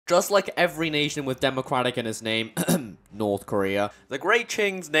Just like every nation with democratic in its name, North Korea, the Great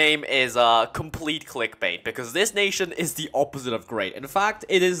Qing's name is complete clickbait, because this nation is the opposite of great. In fact,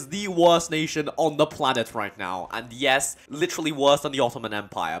 it is the worst nation on the planet right now, and yes, literally worse than the Ottoman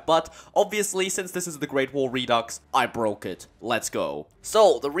Empire. But obviously, since this is the Great War Redux, I broke it. Let's go.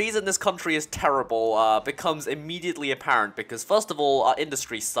 So, the reason this country is terrible becomes immediately apparent, because first of all, our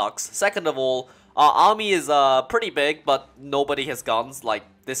industry sucks. Second of all, our army is pretty big, but nobody has guns. Like,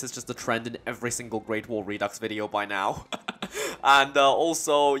 this is just a trend in every single Great War Redux video by now. And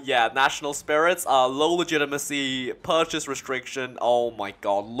also, yeah, national spirits, low legitimacy, purchase restriction. Oh my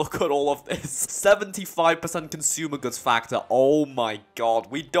god, look at all of this. 75% consumer goods factor. Oh my god,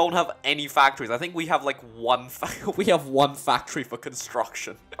 we don't have any factories. I think we have like one factory for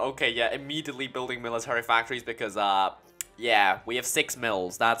construction. Okay, yeah, immediately building military factories because yeah, we have 6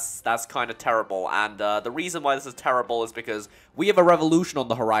 mills. That's kind of terrible. And the reason why this is terrible is because we have a revolution on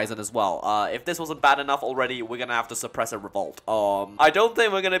the horizon as well. If this wasn't bad enough already, we're gonna have to suppress a revolt. I don't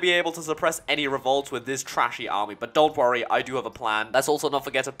think we're gonna be able to suppress any revolts with this trashy army, but don't worry, I do have a plan. Let's also not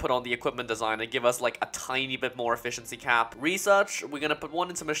forget to put on the equipment design and give us like a tiny bit more efficiency cap. Research, we're gonna put one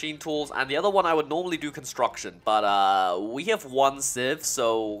into machine tools, and the other one I would normally do construction, but we have 1 civ,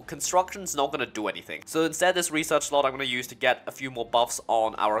 so construction's not gonna do anything. So instead, this research slot I'm gonna use to get a few more buffs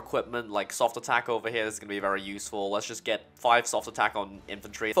on our equipment, like soft attack over here. This is gonna be very useful. Let's just get 5 soft attack on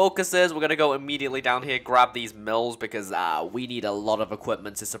infantry. Focuses, we're gonna go immediately down here, grab these mills, because we need a lot of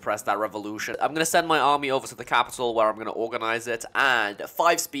equipment to suppress that revolution. I'm gonna send my army over to the capital where I'm gonna organize it, and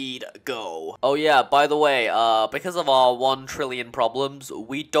 5 speed, go. Oh yeah, by the way, because of our 1 trillion problems,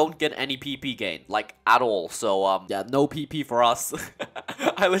 we don't get any PP gain, like, at all. So, yeah, no PP for us.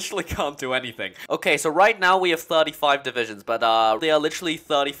 I literally can't do anything. Okay, so right now we have 35 divisions, but they are literally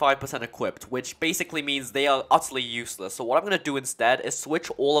 35% equipped, which basically means they are utterly useless. So what I'm gonna do instead is switch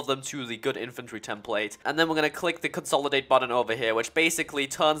all of them to the good infantry template, and then we're gonna click the consolidate button over here, which basically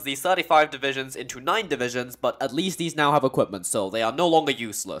turns these 35 divisions into 9 divisions, but at least these now have equipment, so they are no longer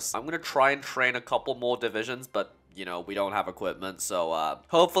useless. I'm gonna try and train a couple more divisions, but you know, we don't have equipment, so,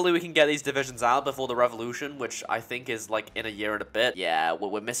 hopefully we can get these divisions out before the revolution, which I think is, like, in a year and a bit. Yeah,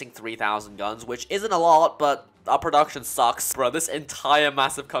 we're missing 3,000 guns, which isn't a lot, but our production sucks. Bro, this entire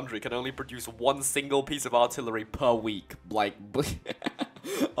massive country can only produce 1 single piece of artillery per week. Like,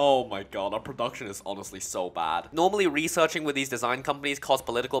 oh my god, our production is honestly so bad. Normally, researching with these design companies costs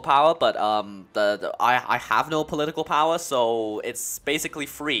political power, but, I have no political power, so it's basically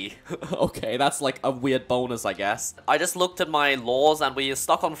free. Okay, that's like a weird bonus, I guess. I just looked at my laws, and we are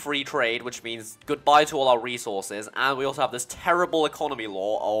stuck on free trade, which means goodbye to all our resources, and we also have this terrible economy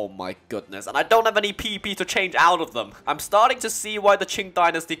law. Oh my goodness, and I don't have any PP to change out of them. I'm starting to see why the Qing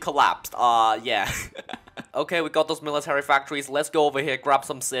dynasty collapsed. Yeah. Okay, we got those military factories. Let's go over here, grab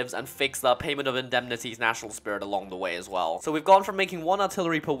some civs, and fix the payment of indemnities national spirit along the way as well. So we've gone from making 1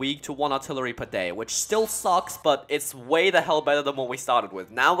 artillery per week to 1 artillery per day, which still sucks, but it's way the hell better than what we started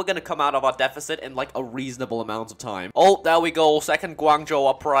with. Now we're gonna come out of our deficit in like a reasonable amount of time. Oh, there we go. Second Guangzhou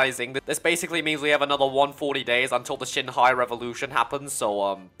uprising. This basically means we have another 140 days until the Xinhai revolution happens.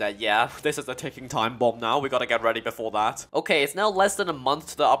 So, yeah, this is a ticking time bomb now. We gotta get ready before that. Okay, it's now less than a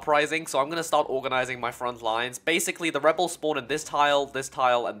month to the uprising, so I'm gonna start organizing my front lines. Basically, the rebels spawn in this tile,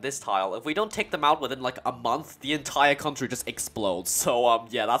 and this tile. If we don't take them out within like a month, the entire country just explodes. So,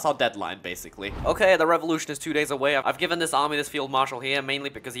 yeah, that's our deadline, basically. Okay, the revolution is 2 days away. I've given this army this field marshal here, mainly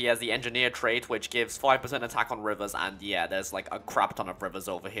because he has the engineer trait, which gives 5% attack on rivers, and yeah, there's like a crap ton of rivers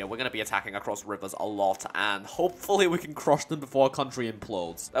over here. We're gonna be attacking across rivers a lot, and hopefully we can crush them before our country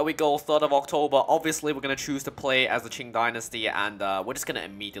implodes. There we go, 3rd of October. Obviously, we're gonna choose to play as the Qing dynasty, and we're just gonna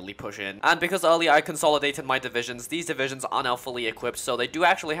immediately push in. And because earlier I consolidated my divisions, these divisions are now fully equipped, so they do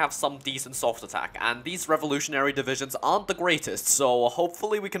actually have some decent soft attack, and these revolutionary divisions aren't the greatest, so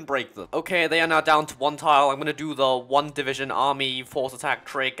hopefully we can break them. Okay, they are now down to 1 tile. I'm gonna do the 1 division army force attack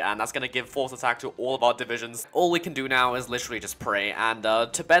trick, and that's gonna give force attack to all of our divisions. All we can do now is literally just pray, and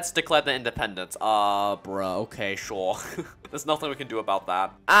Tibet's declared their independence. Bruh, okay, sure. There's nothing we can do about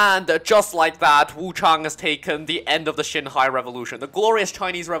that. And just like that, Wuchang has taken the end of the Xinhai Revolution. The glorious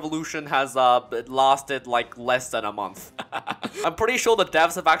Chinese Revolution has lasted like less than a month. I'm pretty sure the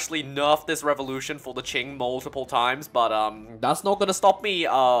devs have actually nerfed this revolution for the Qing multiple times, but that's not gonna stop me.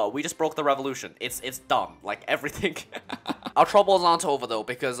 We just broke the revolution. It's done. Like everything. Our troubles aren't over though,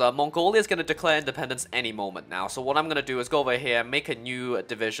 because Mongolia is going to declare independence any moment now. So what I'm going to do is go over here, make a new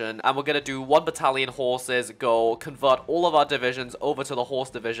division, and we're going to do 1 battalion horses, go convert all of our divisions over to the horse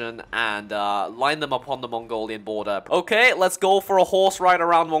division, and line them up on the Mongolian border. Okay, let's go for a horse ride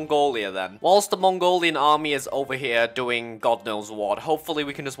around Mongolia then. Whilst the Mongolian army is over here doing God knows what, hopefully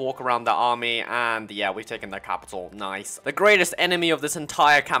we can just walk around the army, and yeah, we've taken their capital. Nice. The greatest enemy of this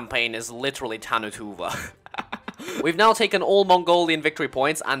entire campaign is literally Tanutuva. We've now taken all Mongolian victory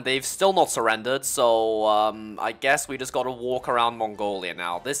points, and they've still not surrendered, so, I guess we just gotta walk around Mongolia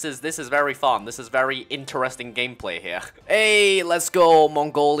now. This is very fun. This is very interesting gameplay here. Hey, let's go.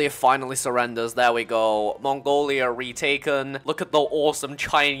 Mongolia finally surrenders. There we go. Mongolia retaken. Look at the awesome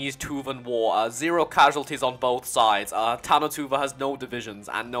Chinese-Tuvan war. 0 casualties on both sides. Tanutuva has no divisions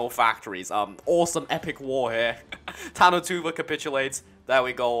and no factories. Awesome epic war here. Tanutuva capitulates. There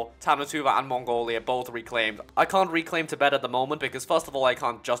we go. Tanutuva and Mongolia both reclaimed. I can't reclaim Tibet at the moment because first of all, I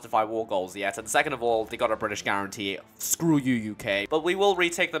can't justify war goals yet. And second of all, they got a British guarantee. Screw you, UK. But we will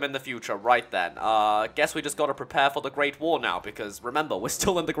retake them in the future, right then. Guess we just gotta prepare for the Great War now because remember, we're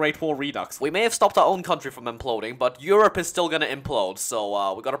still in the Great War Redux. We may have stopped our own country from imploding, but Europe is still gonna implode.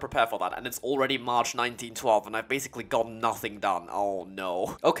 So, we gotta prepare for that. And it's already March 1912 and I've basically got nothing done. Oh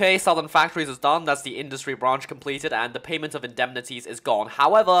no. Okay, Southern Factories is done. That's the industry branch completed and the payment of indemnities is gone.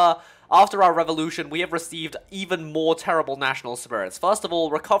 However, after our revolution, we have received even more terrible national spirits. First of all,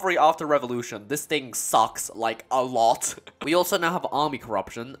 recovery after revolution. This thing sucks, like, a lot. We also now have army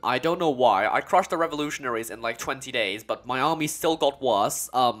corruption. I don't know why. I crushed the revolutionaries in like 20 days, but my army still got worse.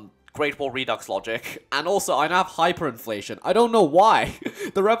 Great War Redux logic. And also, I now have hyperinflation. I don't know why.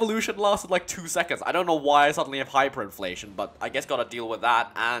 The revolution lasted like 2 seconds. I don't know why I suddenly have hyperinflation, but I guess gotta deal with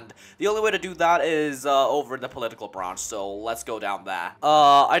that. And the only way to do that is over in the political branch, so let's go down there.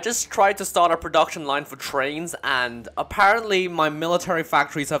 I just tried to start a production line for trains, and apparently my military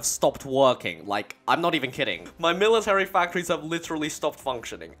factories have stopped working. Like, I'm not even kidding. My military factories have literally stopped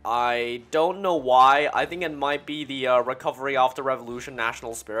functioning. I don't know why. I think it might be the recovery after revolution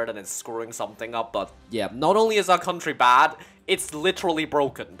national spirit, and it's screwing something up, but yeah, not only is our country bad, it's literally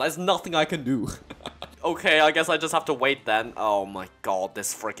broken. There's nothing I can do. Okay, I guess I just have to wait then. Oh my god,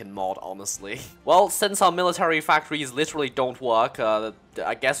 this freaking mod, honestly. Well, since our military factories literally don't work,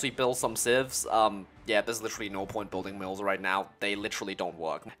 I guess we build some civs. Yeah, there's literally no point building mills right now. They literally don't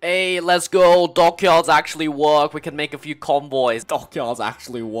work. Hey, let's go. Dockyards actually work. We can make a few convoys. Dockyards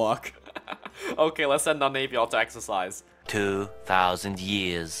actually work. Okay, let's send our navy out to exercise. 2,000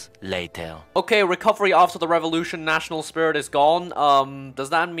 years later. Okay, recovery after the revolution, national spirit is gone. Does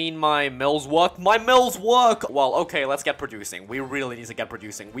that mean my mills work? My mills work! Well, okay, let's get producing. We really need to get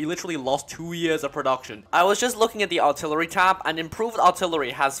producing. We literally lost 2 years of production. I was just looking at the artillery tab, and improved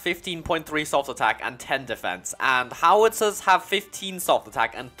artillery has 15.3 soft attack and 10 defense. And howitzers have 15 soft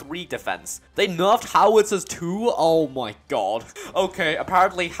attack and 3 defense. They nerfed howitzers too? Oh my god. Okay,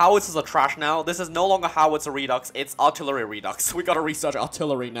 apparently howitzers are trash now. This is no longer howitzer redux, it's artillery redux. We gotta research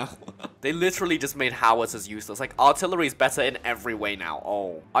artillery now. They literally just made howitzers useless. Like, artillery is better in every way now.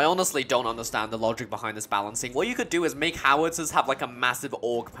 Oh. I honestly don't understand the logic behind this balancing. What you could do is make howitzers have like a massive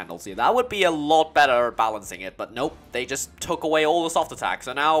org penalty. That would be a lot better at balancing it, but nope. They just took away all the soft attack,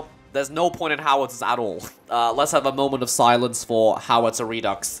 so now there's no point in howitzers at all. Let's have a moment of silence for howitzer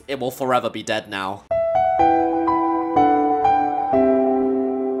redux. It will forever be dead now.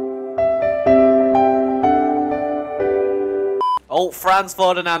 Oh, Franz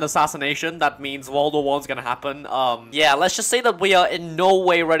Ferdinand assassination. That means World War I's gonna happen. Yeah, let's just say that we are in no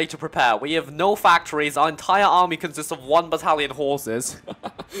way ready to prepare. We have no factories. Our entire army consists of 1 battalion horses.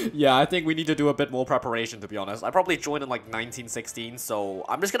 Yeah, I think we need to do a bit more preparation, to be honest. I probably joined in like 1916, so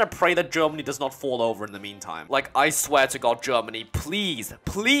I'm just gonna pray that Germany does not fall over in the meantime. Like, I swear to God, Germany, please,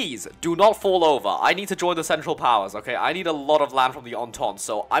 please do not fall over. I need to join the Central Powers, okay? I need a lot of land from the Entente,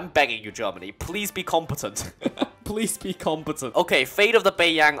 so I'm begging you, Germany, please be competent. Please be competent. Okay, fate of the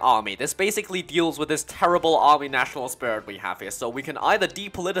Beiyang army. This basically deals with this terrible army national spirit we have here. So we can either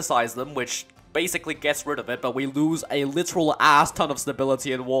depoliticize them, which basically gets rid of it, but we lose a literal ass ton of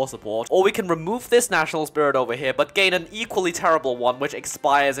stability and war support. Or we can remove this national spirit over here, but gain an equally terrible one, which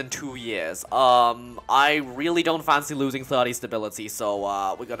expires in 2 years. I really don't fancy losing 30 stability,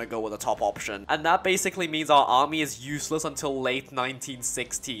 so we're gonna go with the top option. And that basically means our army is useless until late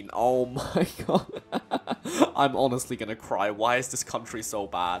 1916. Oh my god. I'm honestly gonna cry. Why is this country so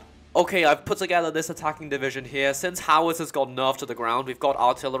bad? Okay, I've put together this attacking division here. Since howitzers got nerfed to the ground, we've got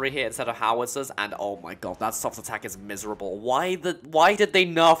artillery here instead of howitzers, and oh my god, that soft attack is miserable. Why did they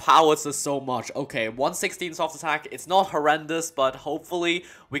nerf howitzers so much? Okay, 116 soft attack, it's not horrendous, but hopefully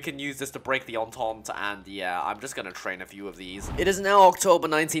we can use this to break the Entente, and yeah, I'm just gonna train a few of these. It is now October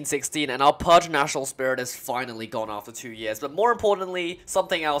 1916, and our purge national spirit is finally gone after 2 years, but more importantly,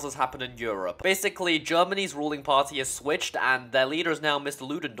 something else has happened in Europe. Basically, Germany's ruling party has switched, and their leader is now Mr.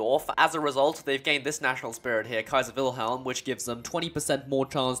 Ludendorff. As a result, they've gained this national spirit here, Kaiser Wilhelm, which gives them 20% more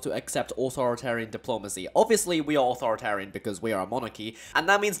chance to accept authoritarian diplomacy. Obviously, we are authoritarian because we are a monarchy, and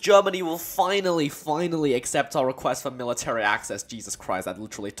that means Germany will finally accept our request for military access. Jesus Christ, that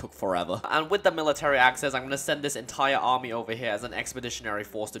literally took forever. And with the military access, I'm going to send this entire army over here as an expeditionary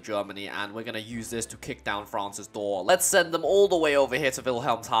force to Germany, and we're going to use this to kick down France's door. Let's send them all the way over here to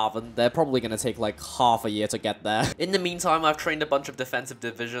Wilhelmshaven. They're probably going to take like half a year to get there. In the meantime, I've trained a bunch of defensive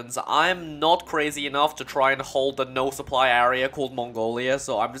divisions. I'm not crazy enough to try and hold the no supply area called Mongolia,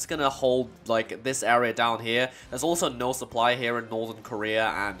 so I'm just gonna hold like this area down here. There's also no supply here in Northern Korea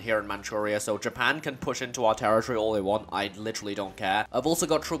and here in Manchuria, so Japan can push into our territory all they want. I literally don't care. I've also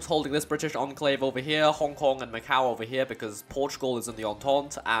got troops holding this British enclave over here, Hong Kong and Macau over here because Portugal is in the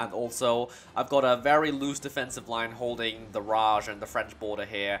Entente, and also I've got a very loose defensive line holding the Raj and the French border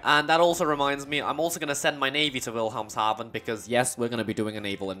here. And that also reminds me, I'm also gonna send my navy to Wilhelmshaven because yes, we're gonna be doing a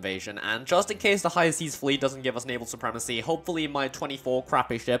naval invasion, and just in case the high seas fleet doesn't give us naval supremacy, hopefully my 24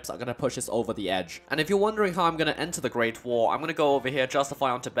 crappy ships are gonna push us over the edge. And if you're wondering how I'm gonna enter the Great War, I'm gonna go over here, justify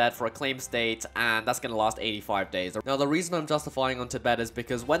on Tibet for a claim state, and that's gonna last 85 days. Now the reason I'm justifying on Tibet is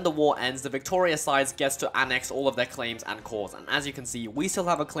because when the war ends, the victorious sides gets to annex all of their claims and cores, and as you can see, we still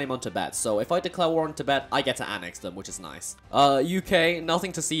have a claim on Tibet, so if I declare war on Tibet, I get to annex them, which is nice. UK,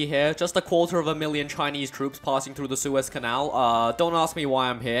 nothing to see here, just 250,000 Chinese troops passing through the Suez Canal. Don't ask me why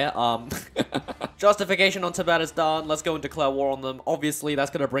I'm here. Justification on Tibet is done. Let's go and declare war on them. Obviously, that's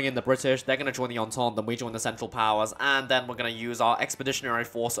going to bring in the British. They're going to join the Entente, then we join the Central Powers, and then we're going to use our expeditionary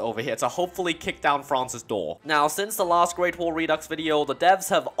force over here to hopefully kick down France's door. Now, since the last Great War Redux video, the devs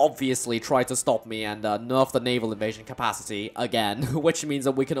have obviously tried to stop me and nerf the naval invasion capacity again, which means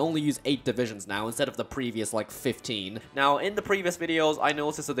that we can only use 8 divisions now instead of the previous, like, 15. Now, in the previous videos, I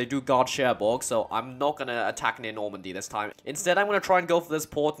noticed that they do guard Cherbourg, so I'm not going to attack near Normandy this time. Instead, I'm going to try and go for this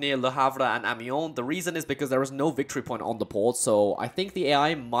port near Le Havre and Amiens. The reason is because there is no victory point on the port, so I think the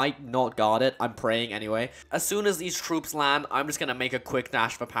AI might not guard it. I'm praying anyway. As soon as these troops land, I'm just gonna make a quick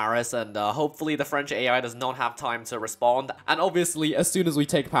dash for Paris, and hopefully the French AI does not have time to respond. And obviously, as soon as we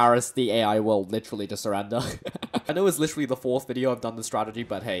take Paris, the AI will literally just surrender. I know it's literally the 4th video I've done the strategy,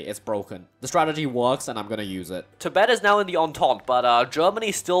 but hey, it's broken. The strategy works, and I'm gonna use it. Tibet is now in the Entente, but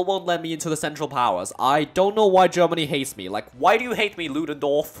Germany still won't let me into the Central Powers. I don't know why Germany hates me. Like, why do you hate me,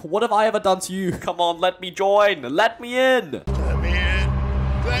 Ludendorff? What have I ever done to you? Come on, let me join! Let me in! Let me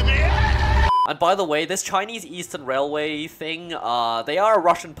in! Let me in! And by the way, this Chinese Eastern Railway thing, they are a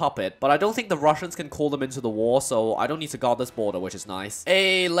Russian puppet, but I don't think the Russians can call them into the war, so I don't need to guard this border, which is nice.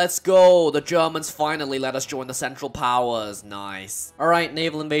 Hey, let's go! The Germans finally let us join the Central Powers. Nice. Alright,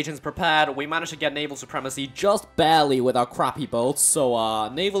 naval invasion's prepared. We managed to get naval supremacy just barely with our crappy boats, so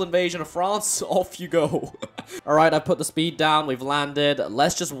naval invasion of France, off you go. Alright, I've put the speed down, we've landed.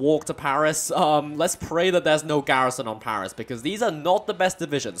 Let's just walk to Paris. Let's pray that there's no garrison on Paris, because these are not the best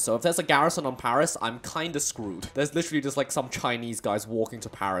divisions, so if there's a garrison on Paris, I'm kinda screwed. There's literally just like some Chinese guys walking to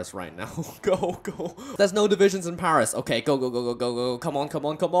Paris right now. Go. There's no divisions in Paris. Okay, go. Come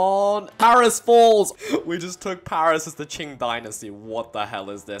on. Paris falls! We just took Paris as the Qing dynasty. What the hell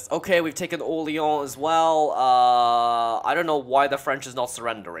is this? Okay, we've taken Orleans as well. I don't know why the French is not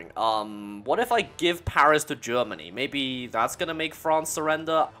surrendering. What if I give Paris to Germany? Maybe that's gonna make France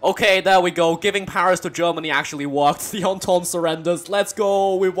surrender? Okay, there we go. Giving Paris to Germany actually worked. The Entente surrenders. Let's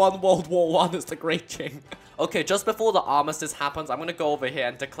go. We won World War I. It's the Great Qing. Okay, just before the armistice happens, I'm gonna go over here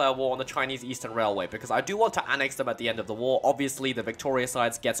and declare war on the Chinese Eastern Railway, because I do want to annex them at the end of the war. Obviously, the victorious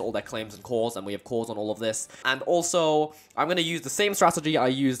sides gets all their claims and cores, and we have cores on all of this. And also, I'm gonna use the same strategy I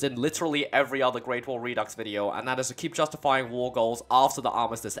used in literally every other Great War Redux video, and that is to keep justifying war goals after the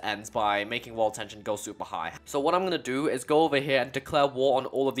armistice ends by making world tension go super high. So what I'm gonna do is go over here and declare war on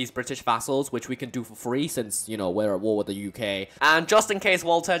all of these British vassals, which we can do for free since, you know, we're at war with the UK. And just in case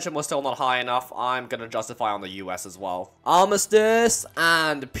world tension was still not high enough, I'm gonna justify on the US as well. Armistice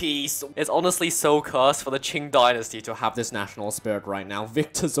and peace. It's honestly so cursed for the Qing dynasty to have this national spirit right now.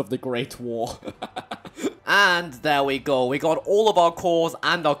 Victors of the Great War. And there we go. We got all of our cores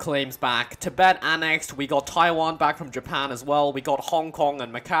and our claims back. Tibet annexed. We got Taiwan back from Japan as well. We got Hong Kong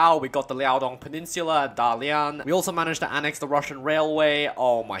and Macau. We got the Liaodong Peninsula and Dalian. We also managed to annex the Russian railway.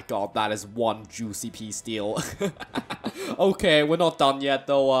 Oh my god, that is one juicy peace deal. Okay, we're not done yet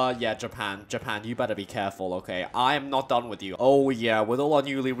though. Yeah, Japan, you better be careful, okay? I am not done with you. Oh yeah, with all our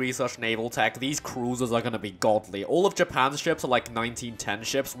newly researched naval tech, these cruisers are gonna be godly. All of Japan's ships are like 1910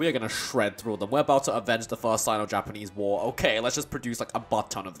 ships. We are gonna shred through them. We're about to avenge the first Sino-Japanese war. Okay, let's just produce like a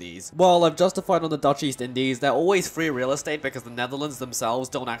butt ton of these. Well, I've justified on the Dutch East Indies. They're always free real estate because the Netherlands themselves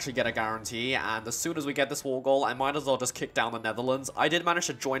don't actually get a guarantee, and as soon as we get this war goal, I might as well just kick down the Netherlands. I did manage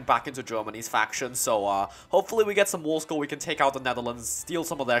to join back into Germany's faction, so hopefully we get some war score. We can take out the Netherlands, steal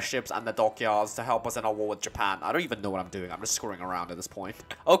some of their ships and their dockyards to help us in our war with Japan. I don't even know what I'm doing. I'm just screwing around at this point.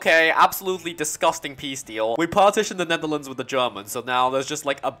 Okay, absolutely disgusting peace deal. We partitioned the Netherlands with the Germans, so now there's just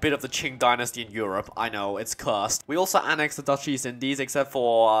like a bit of the Qing dynasty in Europe. I know, it's cursed. We also annexed the Dutch East Indies, except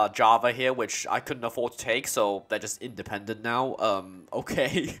for Java here, which I couldn't afford to take, so they're just independent now.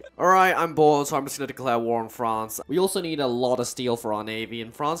 Okay. Alright, I'm bored, so I'm just gonna declare war on France. We also need a lot of steel for our navy,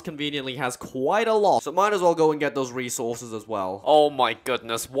 and France conveniently has quite a lot, so might as well go and get those resources as well. Oh my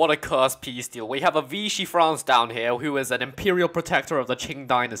goodness, what a cursed peace deal. We have a Vichy France down here, who is an imperial protector of the Qing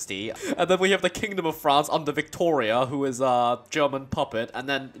dynasty, and then we have the Kingdom of France under Victoria, who is a German puppet, and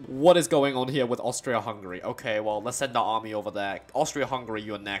then what is going on here with Austria-Hungary? Okay, well, let's send our army over there. Austria-Hungary,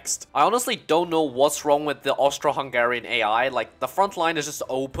 you're next. I honestly don't know what's wrong with the Austro-Hungarian AI. Like, the front line is just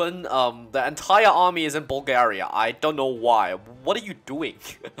open. The entire army is in Bulgaria. I don't know why. What are you doing?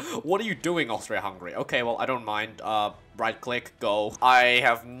 What are you doing, Austria-Hungary? Okay, well, I don't mind. Right-click, go. I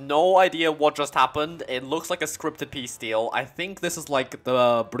have no idea what just happened. It looks like a scripted peace deal. I think this is like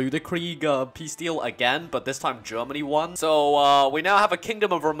the Brüderkrieg peace deal again, but this time Germany won. So, we now have a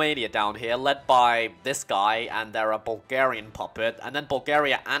Kingdom of Romania down here, led by this guy, and they're a Bulgarian puppet, and then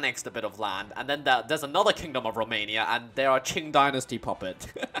Bulgaria annexed a bit of land, and then there's another Kingdom of Romania, and they're a Qing dynasty puppet.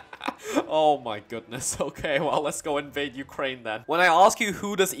 Oh my goodness. Okay, well, let's go invade Ukraine then. When I ask you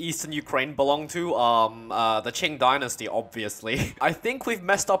who does Eastern Ukraine belong to, the Qing dynasty, obviously. I think we've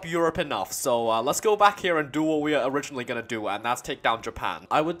messed up Europe enough, so let's go back here and do what we were originally gonna do, and that's take down Japan.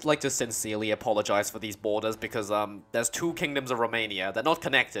 I would like to sincerely apologize for these borders because there's two kingdoms of Romania. They're not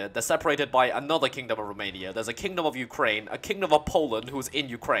connected. They're separated by another kingdom of Romania. There's a kingdom of Ukraine, a kingdom of Poland who's in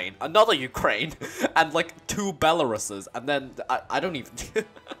Ukraine, another Ukraine, and like two Belaruses, and then I don't even...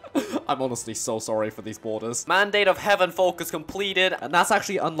 I'm honestly so sorry for these borders. Mandate of Heaven Folk is completed, and that's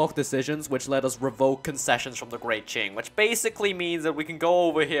actually unlocked decisions, which let us revoke concessions from the Great Qing, which basically means that we can go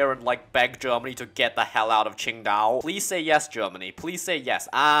over here and, like, beg Germany to get the hell out of Qingdao. Please say yes, Germany. Please say yes.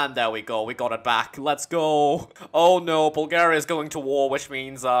 And there we go. We got it back. Let's go. Oh no, Bulgaria is going to war, which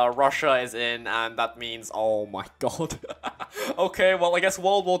means Russia is in, and that means... Oh my god. Okay, well, I guess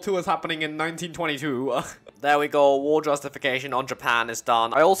World War II is happening in 1922. There we go. War justification on Japan is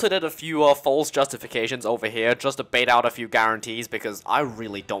done. I also did a few false justifications over here just to bait out a few guarantees because I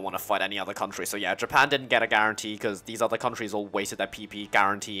really don't want to fight any other country. So yeah, Japan didn't get a guarantee because these other countries all wasted their PP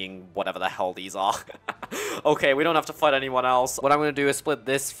guaranteeing whatever the hell these are. Okay, we don't have to fight anyone else. What I'm going to do is split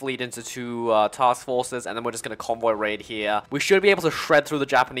this fleet into two task forces, and then we're just going to convoy raid here. We should be able to shred through the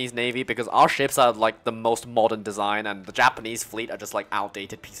Japanese Navy because our ships are like the most modern design, and the Japanese fleet are just like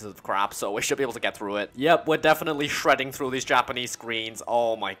outdated pieces of crap, so we should be able to get through it. Yep, we're definitely shredding through these Japanese screens.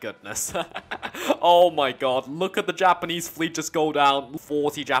 Oh my goodness. Oh my god, look at the Japanese fleet just go down.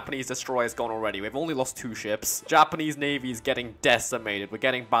 40 Japanese destroyers gone already. We've only lost 2 ships. Japanese Navy is getting decimated. We're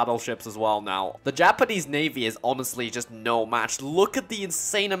getting battleships as well now. The Japanese Navy is honestly just no match. Look at the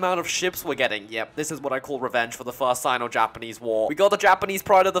insane amount of ships we're getting. Yep, this is what I call revenge for the first Sino-Japanese war. We got the Japanese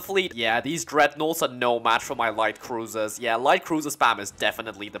pride of the fleet. Yeah, these dreadnoughts are no match for my light cruisers. Yeah, light cruiser spam is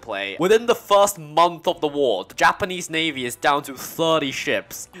definitely the play. Within the first month of the war, the Japanese Navy is down to 30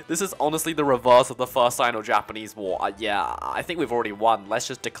 ships. This is honestly the reverse of the first Sino-Japanese war. Yeah, I think we've already won. Let's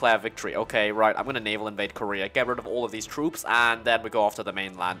just declare victory. Okay, right, I'm gonna naval invade Korea, get rid of all of these troops, and then we go after the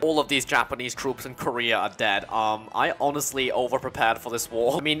mainland. All of these Japanese troops in Korea are dead. I honestly over-prepared for this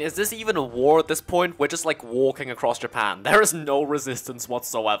war. I mean, is this even a war at this point? We're just like walking across Japan. There is no resistance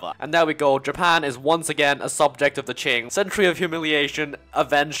whatsoever. And there we go. Japan is once again a subject of the Qing. Century of humiliation,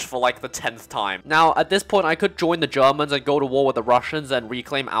 avenged for like the 10th time. Now, at this point, I could join the Germans and go to war with the Russians and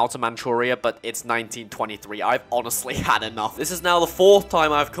reclaim Outer Manchuria, but it's 1923. I've honestly had enough. This is now the 4th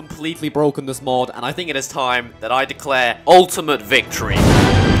time I've completely broken this mod, and I think it is time that I declare ultimate victory.